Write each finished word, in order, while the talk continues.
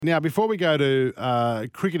Now, before we go to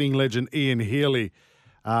cricketing legend Ian Healy,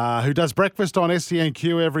 who does breakfast on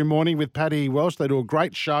SENQ every morning with Paddy Welsh. They do a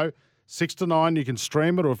great show, 6 to 9. You can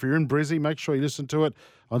stream it, or if you're in Brizzy, make sure you listen to it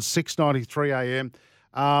on 6:93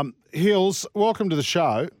 AM. Hills, welcome to the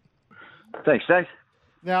show. Thanks, Dave.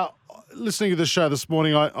 Now, listening to the show this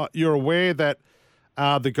morning, you're aware that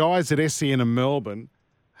the guys at SEN in Melbourne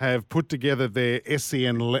have put together their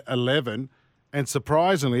SEN 11, and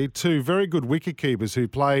surprisingly, two very good wicketkeepers who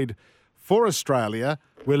played for Australia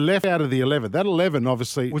were left out of the 11. That 11,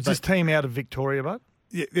 obviously... Was this team out of Victoria, bud?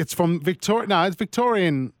 It's from Victoria. No, it's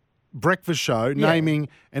Victorian breakfast show naming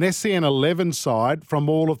an SEN 11 side from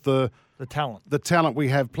all of the talent we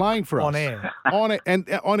have playing for us. On air.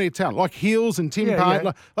 On-air talent, like Heels and Tim Payne.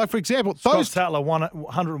 Yeah. Like, for example... Scott Sattler,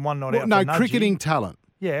 101 not out for Nudgie. No, cricketing talent.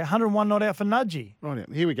 Yeah, 101 not out for Nudgie. Right,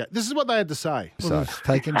 here we go. This is what they had to say. So it's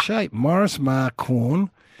taken shape. Morris,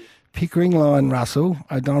 Marcorn, Pickering, Lyon, Russell,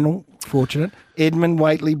 O'Donnell, Fortunate, Edmund,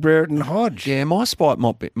 Waitley, Brereton, Hodge. Yeah, my spite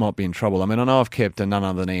might be in trouble. I mean, I know I've kept none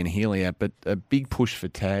other than Ian Healy out, but a big push for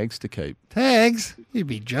Tags to keep. Tags? You'd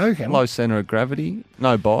be joking. Low centre of gravity,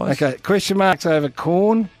 no bias. Okay, question marks over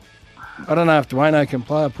Corn. I don't know if Dwayno can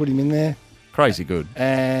play. I put him in there. Crazy good.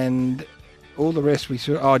 And all the rest we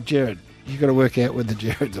saw. Oh, Jared. You've got to work out whether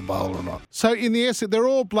Jared's a bowler or not. So in the SEN, they're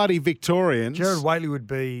all bloody Victorians. Jared Waitley would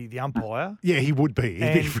be the umpire. Yeah, he would be. He'd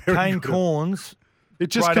and be very Kane good. Corns...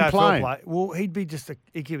 It just complained. Well, he'd be just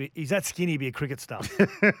he's that skinny, he'd be a cricket stump.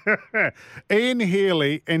 Ian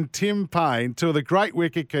Healy and Tim Payne, two of the great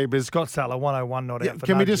wicket keepers. Scott Sattler, 101 not out for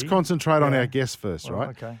Can we Nudgie. just concentrate on our guests first, right?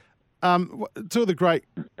 Okay. Two of the great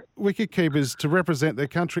wicket keepers to represent their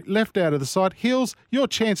country left out of the side. Hills, your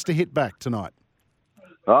chance to hit back tonight.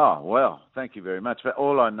 Oh, well, thank you very much. But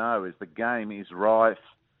all I know is the game is rife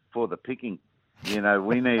for the picking. You know,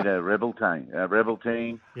 we need a rebel team.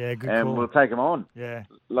 Yeah, good and call. we'll take them on. Yeah,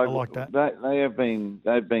 I like that.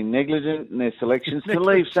 They've been negligent in their selections. To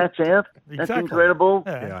leave Sats out, that's incredible.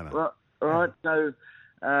 Yeah, I know. Right. So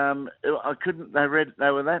I couldn't. They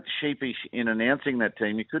were that sheepish in announcing that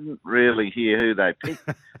team. You couldn't really hear who they picked.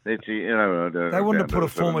 They wouldn't have put a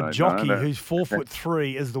former jockey who's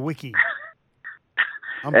 4'3" as the wickie.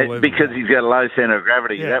 Because he's got a low centre of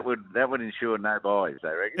gravity. Yeah. That would ensure no buys,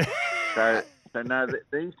 I reckon. So no,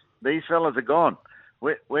 these fellas are gone.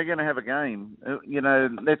 We're going to have a game. You know,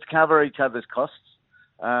 let's cover each other's costs.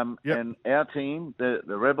 And our team, the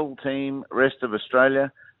Rebel team, rest of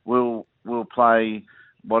Australia, will play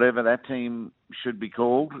whatever that team should be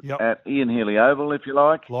called at Ian Healy Oval, if you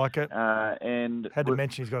like. Like it. And had to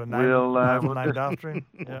mention he's got a name oval named after him.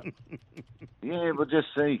 Yeah. Yeah, we'll just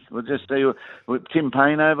see. With Tim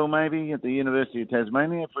Payne Oval maybe at the University of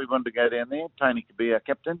Tasmania, if we wanted to go down there, Tony could be our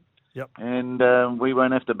captain. Yep. And we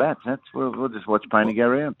won't have to bat. We'll just watch Payne go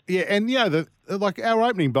around. Yeah, and our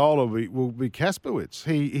opening bowler will be Kasperwitz.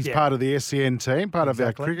 He's part of the SEN team, part of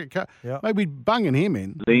our cricket. Maybe bunging him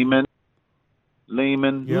in. Lehman.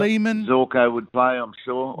 Lehman. Zorko would play, I'm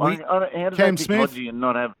sure. How does Cam they pick Smith? Hodgie and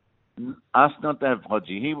not have us not to have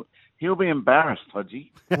Hodgie? He'll be embarrassed,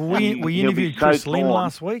 Hodgie. We interviewed Chris Lynn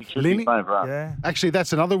last week. Linny? Yeah. Actually,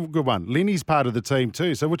 that's another good one. Linny's part of the team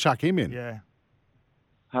too, so we'll chuck him in. Yeah.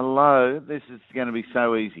 Hello, this is going to be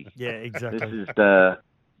so easy. Yeah, exactly. This is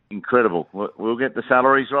incredible. We'll get the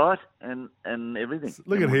salaries right and everything.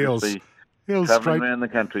 Look at Heels. Heels travelling around the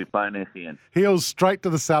country playing SEN. Heels straight to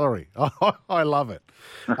the salary. I love it.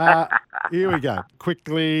 Here we go.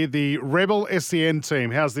 Quickly, the Rebel SEN team.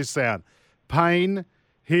 How's this sound? Payne,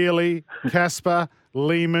 Healy, Casper,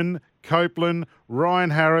 Lehman, Copeland,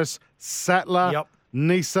 Ryan Harris, Sattler,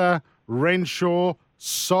 Nisa, Renshaw,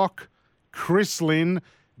 Sock, Chris Lynn.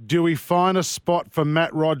 Do we find a spot for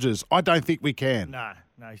Matt Rogers? I don't think we can. No,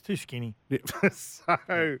 he's too skinny. So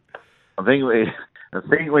I think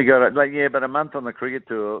we got it. But a month on the cricket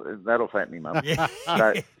tour, that'll fatten him up.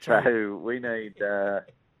 So we need. I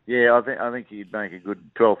think he'd make a good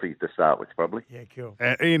 12th to start with, probably. Yeah, cool.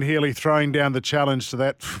 Ian Healy throwing down the challenge to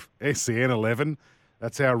that SEN 11.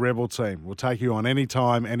 That's our Rebel team. We'll take you on any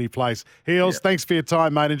time, any place. Heels, thanks for your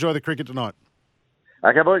time, mate. Enjoy the cricket tonight.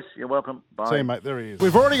 Okay, boys. You're welcome. Bye. See you, mate. There he is.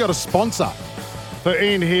 We've already got a sponsor for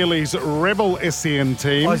Ian Healy's Rebel SEN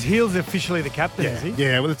team. Oh, is Heels officially the captain, is he?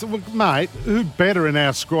 Yeah, mate, who better in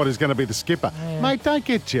our squad is going to be the skipper? Yeah. Mate, don't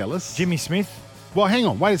get jealous. Jimmy Smith. Well, hang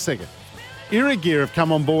on. Wait a second. Irrigear have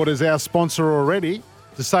come on board as our sponsor already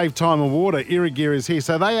to save time and water. Irrigear is here.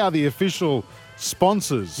 So they are the official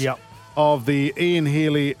sponsors of the Ian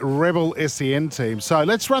Healy Rebel SEN team. So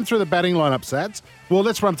let's run through the batting lineup, Sats. Well,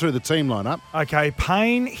 let's run through the team lineup. Okay,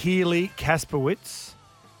 Payne, Healy, Kasperwitz,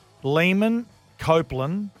 Lehman,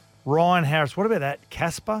 Copeland, Ryan Harris. What about that?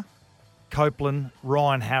 Casper? Copeland,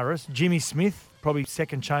 Ryan Harris. Jimmy Smith, probably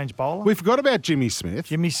second change bowler. We forgot about Jimmy Smith.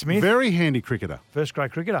 Jimmy Smith. Very handy cricketer. First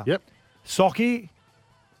grade cricketer. Yep. Socky.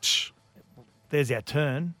 There's our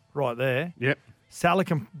turn right there. Yep. Sally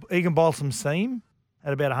he can bowl some seam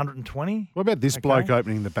at about 120. What about this bloke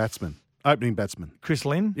opening batsman? Chris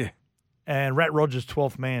Lynn. Yeah. And Rat Rogers,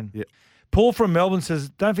 12th man. Yep. Paul from Melbourne says,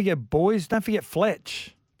 don't forget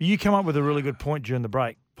Fletch. You come up with a really good point during the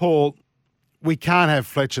break. Paul, we can't have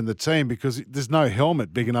Fletch in the team because there's no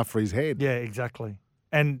helmet big enough for his head. Yeah, exactly.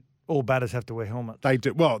 And all batters have to wear helmets. They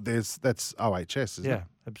do. Well, that's OHS, isn't it? Yeah,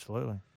 absolutely.